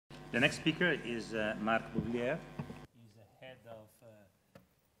The next speaker is Marc Bourlière. He's the head of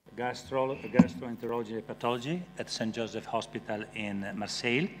gastroenterology and hepatology at St. Joseph Hospital in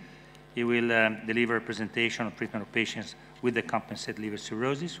Marseille. He will deliver a presentation on treatment of patients with decompensated liver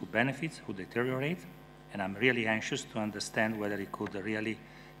cirrhosis, who benefits, who deteriorate, and I'm really anxious to understand whether he could really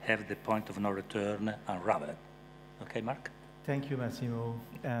have the point of no return unraveled. Okay, Marc? Thank you, Massimo.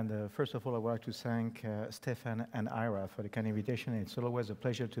 And first of all, I would like to thank Stefan and Ira for the kind invitation. It's always a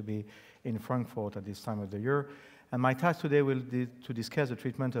pleasure to be in Frankfurt at this time of the year. And my task today will be to discuss the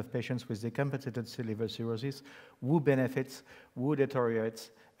treatment of patients with decompensated liver cirrhosis, who benefits, who deteriorates,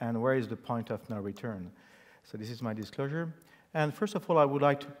 and where is the point of no return. So this is my disclosure. And first of all, I would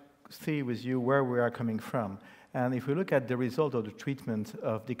like to see with you where we are coming from. And if we look at the result of the treatment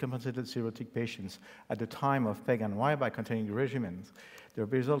of decompensated cirrhotic patients at the time of PEG and YBA-containing regimens, the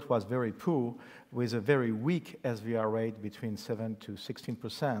result was very poor, with a very weak SVR rate between 7 to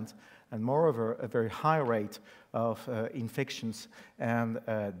 16%, and moreover, a very high rate of infections and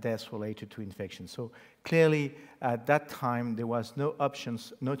deaths related to infections. So clearly, at that time, there was no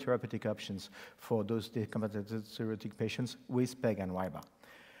options, no therapeutic options for those decompensated cirrhotic patients with PEG and YBA.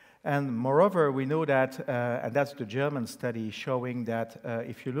 And moreover, we know that, and that's the German study showing that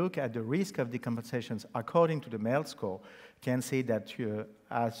if you look at the risk of decompensations according to the MELD score, you can see that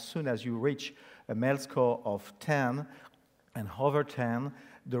as soon as you reach a MELD score of 10 and over 10,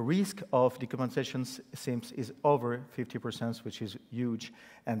 the risk of decompensations is over 50%, which is huge,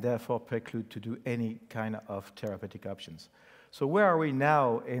 and therefore preclude to do any kind of therapeutic options. So where are we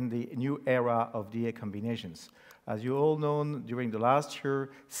now in the new era of DA combinations? As you all know, during the last year,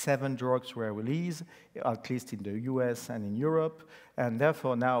 7 drugs were released, at least in the US and in Europe, and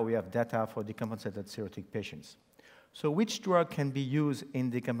therefore now we have data for decompensated cirrhotic patients. So which drug can be used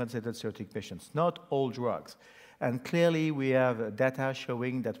in decompensated cirrhotic patients? Not all drugs. And clearly, we have data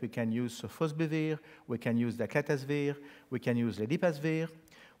showing that we can use sofosbuvir, we can use daclatazvir, we can use ledipasvir,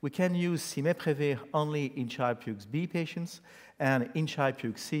 we can use cimeprevir only in Child-Pugh B patients, and in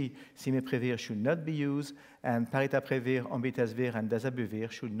Child-Pugh C, cimeprevir should not be used, and paritaprevir, ombitazvir, and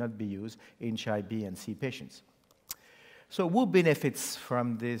dazabuvir should not be used in Child B and C patients. So who benefits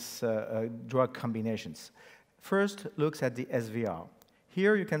from these drug combinations? First, looks at the SVR.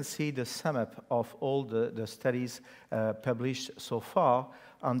 Here you can see the sum up of all the studies published so far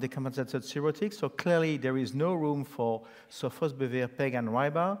on decompensated cirrhotics. So clearly there is no room for sofosbuvir, PEG, and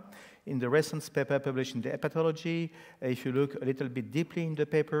YBA. In the recent paper published in the hepatology, if you look a little bit deeply in the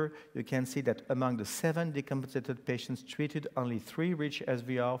paper, you can see that among the 7 decompensated patients treated, only 3 reach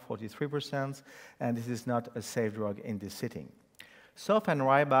SVR, 43%, and this is not a safe drug in this setting. SOF and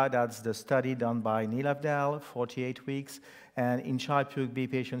RIBA, that's the study done by Neil Avdal, 48 weeks, and in Child-Pugh B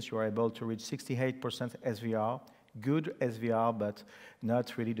patients, you are able to reach 68% SVR, good SVR, but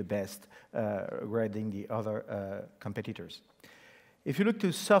not really the best regarding the other competitors. If you look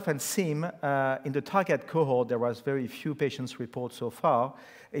to SOF and SIM, in the target cohort, there was very few patients reported so far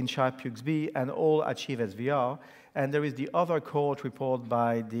in Child-Pugh B, and all achieve SVR. And there is the other cohort reported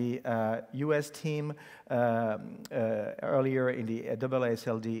by the US team earlier in the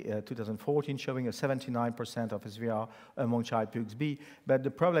AASLD 2014, showing a 79% of SVR among Child-Pugh B. But the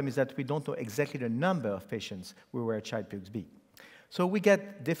problem is that we don't know exactly the number of patients who were Child-Pugh B. So we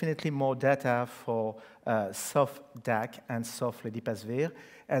get definitely more data for SOF-DAC and SOF-ledipasvir.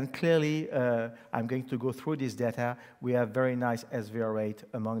 And clearly, I'm going to go through this data. We have very nice SVR rate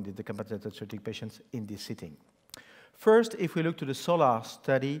among the decompensated cirrhotic patients in this setting. First, if we look to the SOLAR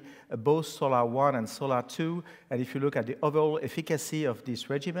study, both SOLAR 1 and SOLAR 2, and if you look at the overall efficacy of these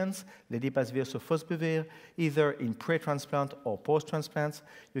regimens, ledipasvir, sofosbuvir, either in pre-transplant or post-transplant,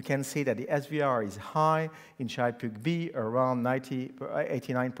 you can see that the SVR is high in Child-Pugh B, around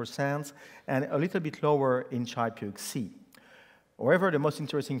 89%, and a little bit lower in Child-Pugh C. However, the most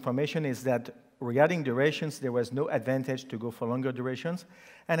interesting information is that regarding durations, there was no advantage to go for longer durations.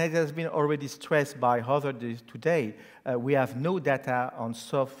 And it has been already stressed by others today. We have no data on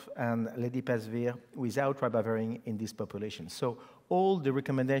SOF and ledipasvir without ribavirin in this population. So all the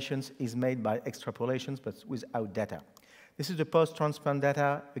recommendations is made by extrapolations, but without data. This is the post-transplant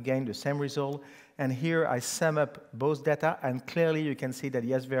data, again, the same result. And here I sum up both data, and clearly you can see that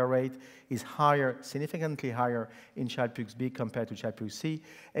the SVR rate is higher, significantly higher in Child-Pugh B compared to Child-Pugh C,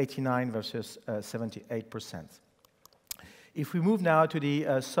 89 versus 78%. If we move now to the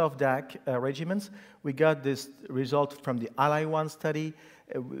SOF-DAC regimens, we got this result from the ALLY-1 study.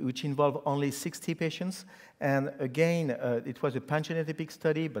 which involved only 60 patients. And again, it was a pan-genotypic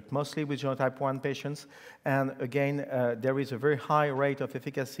study, but mostly with genotype 1 patients. And again, there is a very high rate of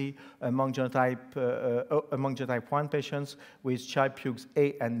efficacy among genotype 1 patients with Child-Pugh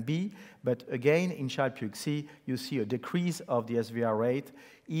A and B. But again, in Child-Pugh C, you see a decrease of the SVR rate,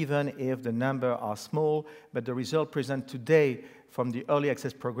 even if the numbers are small. But the result presented today from the early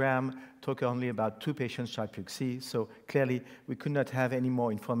access program talk only about 2 patients Child-Pugh C, so clearly we could not have any more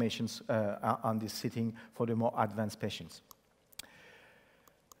information on this setting for the more advanced patients.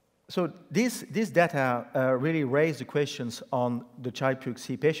 So this data really raised the questions on the Child-Pugh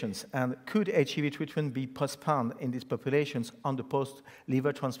C patients, and could HEV treatment be postponed in these populations on the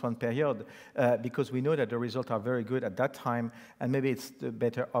post-liver transplant period, because we know that the results are very good at that time, and maybe it's the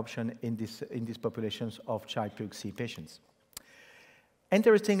better option in these populations of Child-Pugh C patients.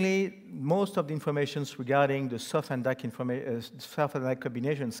 Interestingly, most of the information regarding the soft and DAC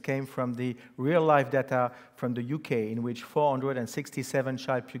combinations came from the real-life data from the UK, in which 467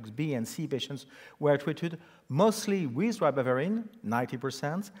 Child-Pugh B and C patients were treated mostly with ribavirin,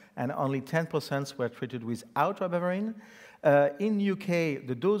 90%, and only 10% were treated without ribavirin. In UK,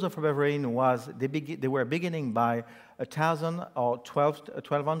 the dose of ribavirin was, they were beginning by 1,000 or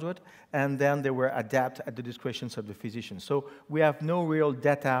 1,200, and then they were adapted at the discretion of the physician. So we have no real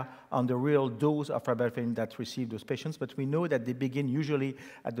data on the real dose of ribavirin that received those patients, but we know that they begin usually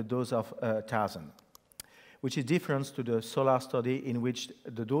at the dose of 1,000, which is different to the SOLAR study, in which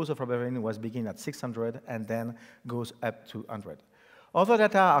the dose of ribavirin was beginning at 600 and then goes up to 100. Other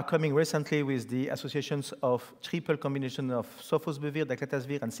data are coming recently with the associations of triple combination of sofosbuvir,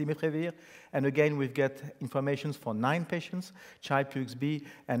 daclatasvir, and cimetrevir. And again, we've got information for 9 patients, Child-Pugh B,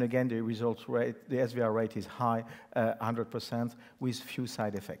 and again, the result rate, the SVR rate is high, 100%, with few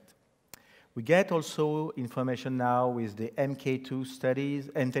side effects. We get also information now with the MK2 studies,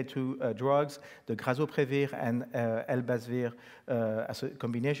 MK2 drugs, the grazoprevir and elbasvir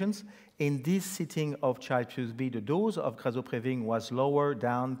combinations. In this setting of Child-Pugh B, the dose of grazoprevir was lower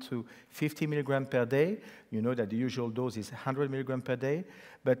down to 50 milligrams per day. You know that the usual dose is 100 milligrams per day,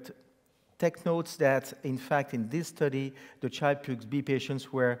 but take notes that, in fact, in this study, the Child-Pugh B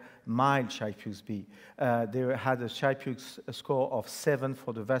patients were mild Child-Pugh B. They had a Child-Pugh score of 7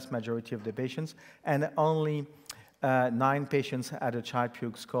 for the vast majority of the patients, and only 9 patients had a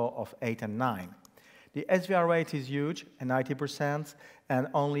Child-Pugh score of 8 and 9. The SVR rate is huge, 90%, and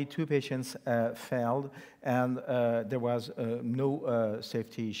only 2 patients failed, and there was no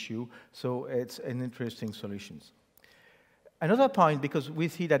safety issue, so it's an interesting solution. Another point, because we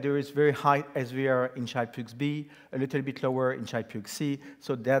see that there is very high SVR in Child-Pugh B, a little bit lower in Child-Pugh C,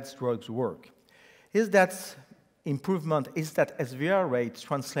 so that drugs work. Is that improvement, is that SVR rate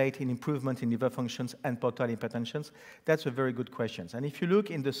translate in improvement in liver functions and portal hypertension? That's a very good question. And if you look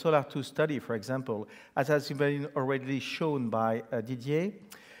in the SOLAR-2 study, for example, as has been already shown by Didier,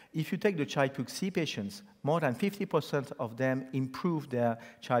 if you take the Child-Pugh C patients, more than 50% of them improve their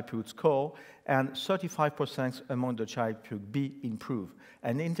Child-Pugh score, and 35% among the Child-Pugh B improve.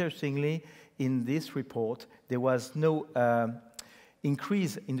 And interestingly, in this report, there was no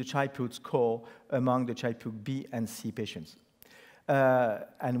increase in the Child-Pugh score among the Child-Pugh B and C patients.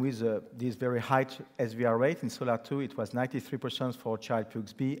 And with this very high SVR rate in SOLAR-2, it was 93% for Child-Pugh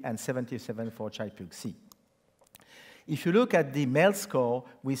B and 77% for Child-Pugh C. If you look at the MELD score,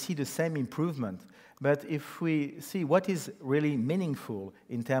 we see the same improvement. But if we see what is really meaningful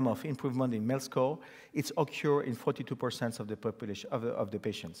in terms of improvement in MELD score, it's occur in 42% of the population of the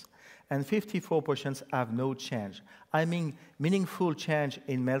patients, and 54% have no change. I mean, meaningful change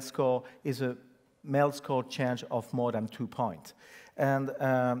in MELD score is a MELD score change of more than 2 points, and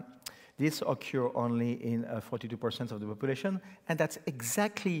this occurs only in 42% of the population, and that's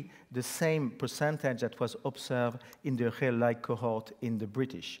exactly the same percentage that was observed in the real-life cohort in the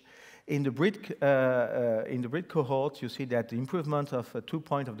British. In the Brit cohort, you see that the improvement of 2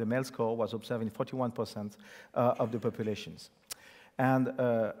 points of the MELD score was observed in 41% of the populations, and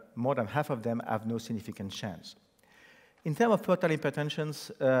more than half of them have no significant change. In terms of portal hypertension,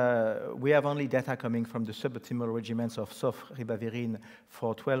 we have only data coming from the suboptimal regimens of soft ribavirin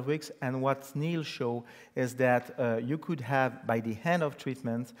for 12 weeks, and what Neil showed is that you could have, by the end of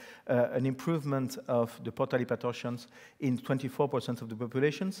treatment, an improvement of the portal hypertension in 24% of the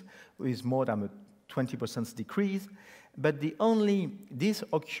populations, with more than a 20% decrease. But this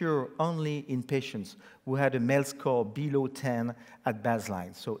occurs only in patients who had a MELD score below 10 at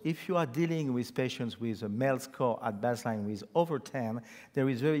baseline. So if you are dealing with patients with a MELD score at baseline with over 10, there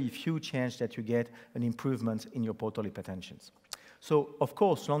is very few chance that you get an improvement in your portal hypertension. So, of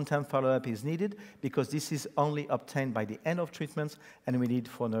course, long-term follow-up is needed because this is only obtained by the end of treatments, and we need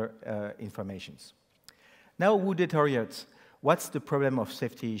further informations. Now, who deteriorates? What's the problem of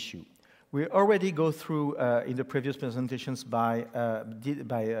safety issue? We already go through in the previous presentations by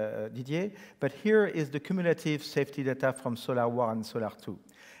Didier, but here is the cumulative safety data from SOLAR 1 and SOLAR 2.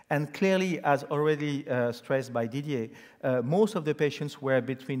 And clearly, as already stressed by Didier, most of the patients were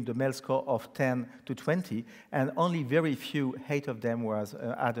between the MEL score of 10 to 20, and only very few, 8 of them,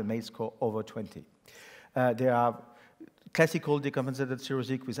 had a MEL score over 20. There are classical decompensated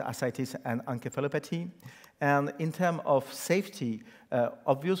cirrhosis with ascites and encephalopathy. And in terms of safety,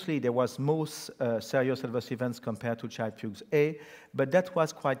 obviously there was most serious adverse events compared to Child-Pugh A, but that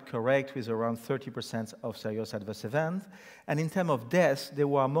was quite correct with around 30% of serious adverse events. And in terms of deaths, there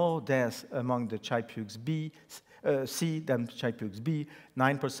were more deaths among the Child-Pugh C than Child-Pugh B,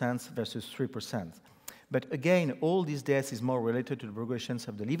 9% versus 3%. But again, all these deaths is more related to the progressions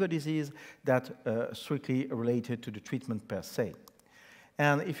of the liver disease than strictly related to the treatment per se.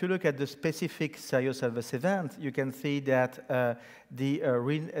 And if you look at the specific serious adverse event, you can see that the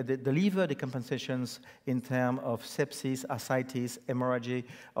liver decompensations in terms of sepsis, ascites, hemorrhage,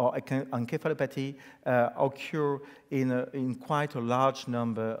 or encephalopathy occur in quite a large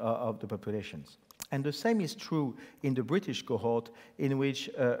number of the populations. And the same is true in the British cohort, in which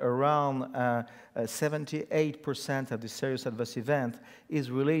around 78% of the serious adverse event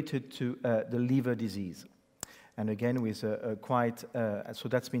is related to the liver disease. And again, with so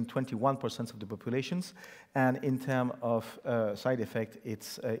that's been 21% of the populations. And in terms of side effect,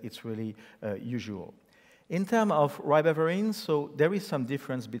 it's really usual. In terms of ribavirin, so there is some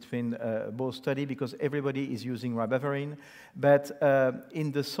difference between both studies because everybody is using ribavirin. But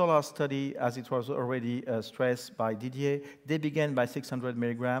in the SOLAR study, as it was already stressed by Didier, they began by 600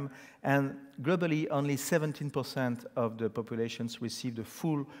 milligram, and globally only 17% of the populations received a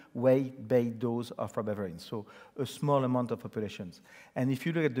full weight-based dose of ribavirin, so a small amount of populations. And if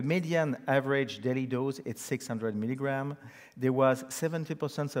you look at the median average daily dose, it's 600 milligram. There was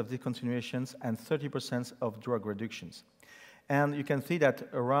 70% of discontinuations and 30% of drug reductions. And you can see that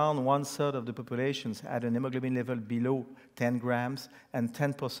around 1/3 of the populations had an hemoglobin level below 10 grams and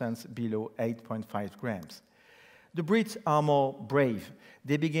 10% below 8.5 grams. The Brits are more brave.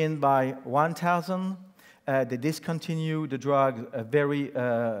 They begin by 1,000. They discontinue the drug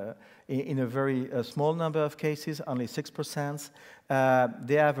in a very small number of cases, only 6%.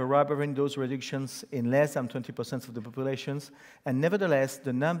 They have a ribavirin dose reductions in less than 20% of the populations. And nevertheless,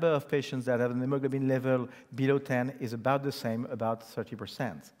 the number of patients that have an hemoglobin level below 10 is about the same, about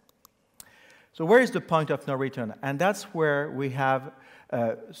 30%. So where is the point of no return? And that's where we have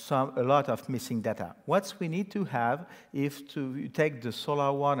a lot of missing data. What we need to have is to take the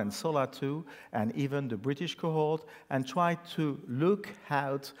SOLAR 1 and SOLAR 2 and even the British cohort and try to look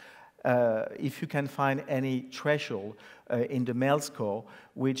out if you can find any threshold in the MEL score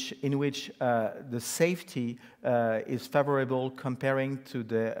in which the safety is favorable comparing to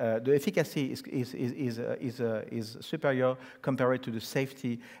the efficacy is superior compared to the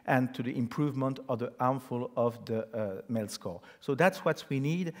safety and to the improvement of the harmful of the MEL score. So that's what we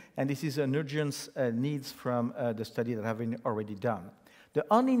need, and this is an urgent needs from the study that have been already done. The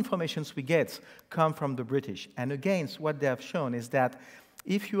only information we get come from the British, and again, what they have shown is that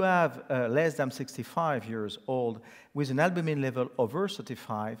if you have less than 65 years old with an albumin level over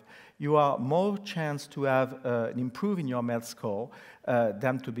 35, you are more chance to have an improve in your MEL score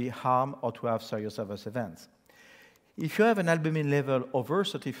than to be harmed or to have serious adverse events. If you have an albumin level over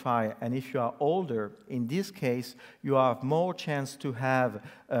 35 and if you are older, in this case, you have more chance to have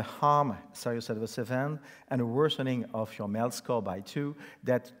a harm serious adverse event and a worsening of your MEL score by 2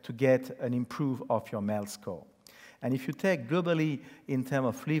 than to get an improve of your MEL score. And if you take globally in terms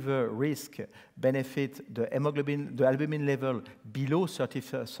of liver risk benefit, the albumin level below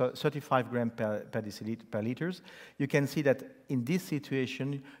 35 grams per deciliter per liters, you can see that in this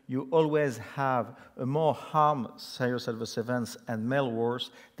situation, you always have a more harm serious adverse events and MEL worse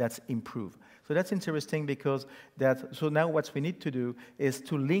that's improved. So that's interesting because so now what we need to do is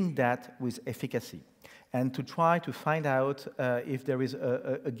to link that with efficacy and to try to find out if there is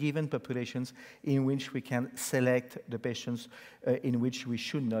a given populations in which we can select the patients in which we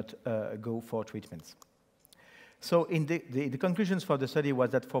should not go for treatments. So in the conclusions for the study was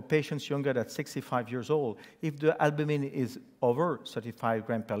that for patients younger than 65 years old, if the albumin is over 35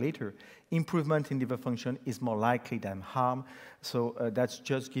 grams per liter, improvement in liver function is more likely than harm. So that's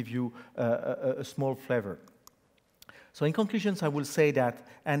just give you a small flavor. So in conclusions, I will say that,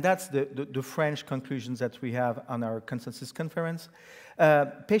 and that's the French conclusions that we have on our consensus conference,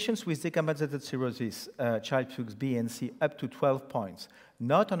 patients with decompensated cirrhosis, child Fuchs B and C, up to 12 points,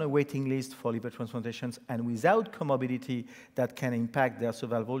 not on a waiting list for liver transplantations and without comorbidity that can impact their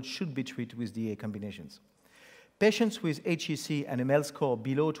survival, should be treated with DA combinations. Patients with HEC and a MEL score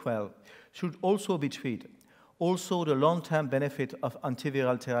below 12 should also be treated. Also, the long-term benefit of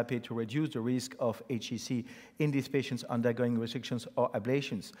antiviral therapy to reduce the risk of HEC in these patients undergoing resections or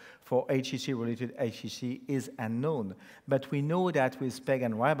ablations for HEC-related HEC is unknown. But we know that with PEG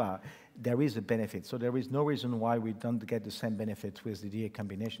and RABA, there is a benefit. So there is no reason why we don't get the same benefit with the DA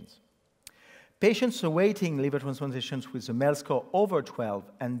combinations. Patients awaiting liver transplantations with a MEL score over 12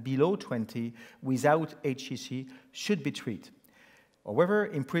 and below 20 without HEC should be treated. However,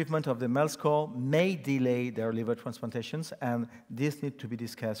 improvement of the MEL score may delay their liver transplantations, and this needs to be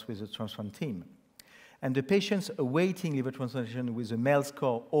discussed with the transplant team. And the patients awaiting liver transplantation with a MEL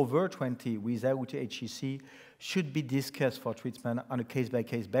score over 20 without HEC should be discussed for treatment on a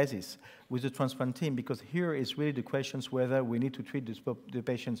case-by-case basis with the transplant team, because here is really the questions whether we need to treat the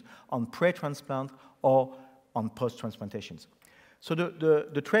patients on pre-transplant or on post-transplantations. So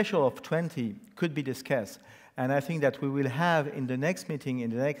the threshold of 20 could be discussed. And I think that we will have in the next meeting, in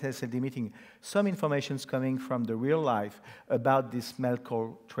the next SLD meeting, some information coming from the real life about this MEL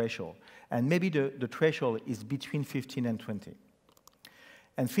score threshold. And maybe the threshold is between 15 and 20.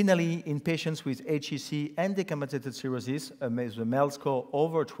 And finally, in patients with HEC and decompensated cirrhosis, with a MEL score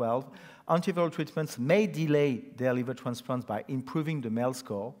over 12, antiviral treatments may delay their liver transplants by improving the MEL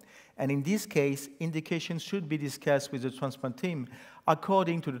score. And in this case, indications should be discussed with the transplant team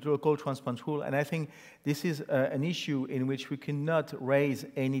according to the local transplant rule. And I think this is an issue in which we cannot raise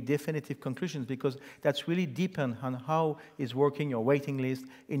any definitive conclusions, because that's really depends on how is working your waiting list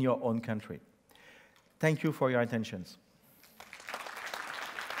in your own country. Thank you for your attention.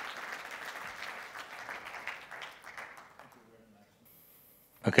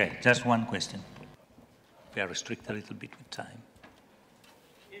 Okay, just one question. We are restricted a little bit with time.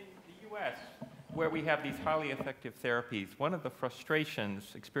 In the US, where we have these highly effective therapies, one of the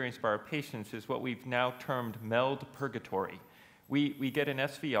frustrations experienced by our patients is what we've now termed MELD purgatory. We get an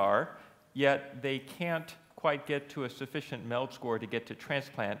SVR, yet they can't quite get to a sufficient MELD score to get to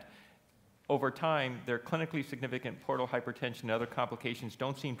transplant. Over time, their clinically significant portal hypertension and other complications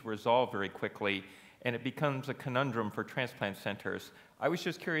don't seem to resolve very quickly, and it becomes a conundrum for transplant centers. I was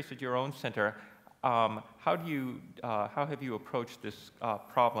just curious at your own center, how have you approached this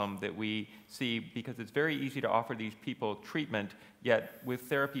problem that we see? Because it's very easy to offer these people treatment, yet with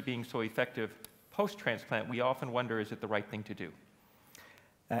therapy being so effective post-transplant, we often wonder, is it the right thing to do?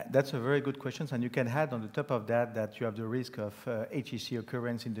 That's a very good question, and you can add on the top of that that you have the risk of HEC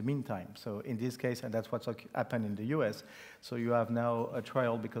occurrence in the meantime. So in this case, and that's what's happened in the US, so you have now a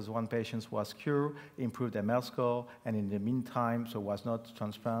trial because one patient was cured, improved their MEL score, and in the meantime, so was not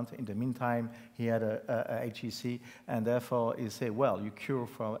transplant. In the meantime, he had a HEC, and therefore you say, well, you cure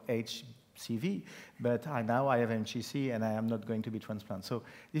from HCV, but now I have HEC, and I am not going to be transplanted. So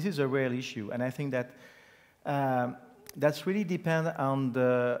this is a real issue, and I think that that's really depend on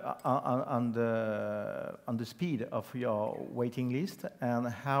the speed of your waiting list and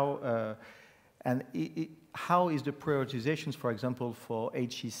how how is the prioritizations, for example, for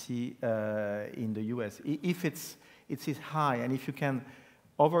HEC in the US. If it's high, and if you can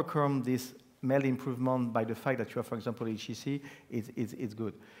overcome this MEL improvement by the fact that you have, for example, HEC, it's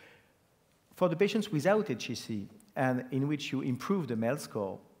good. For the patients without HEC and in which you improve the MEL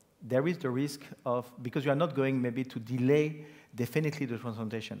score, there is the risk of, because you are not going maybe to delay definitely the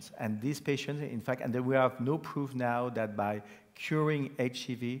transplantations. And these patients, in fact, and we have no proof now that by curing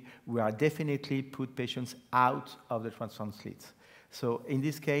HCV, we are definitely put patients out of the transplant slits. So in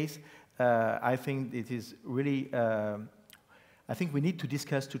this case, I think it is really, I think we need to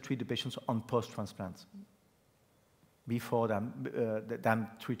discuss to treat the patients on post-transplants before them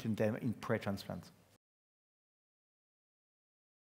treating them in pre-transplants.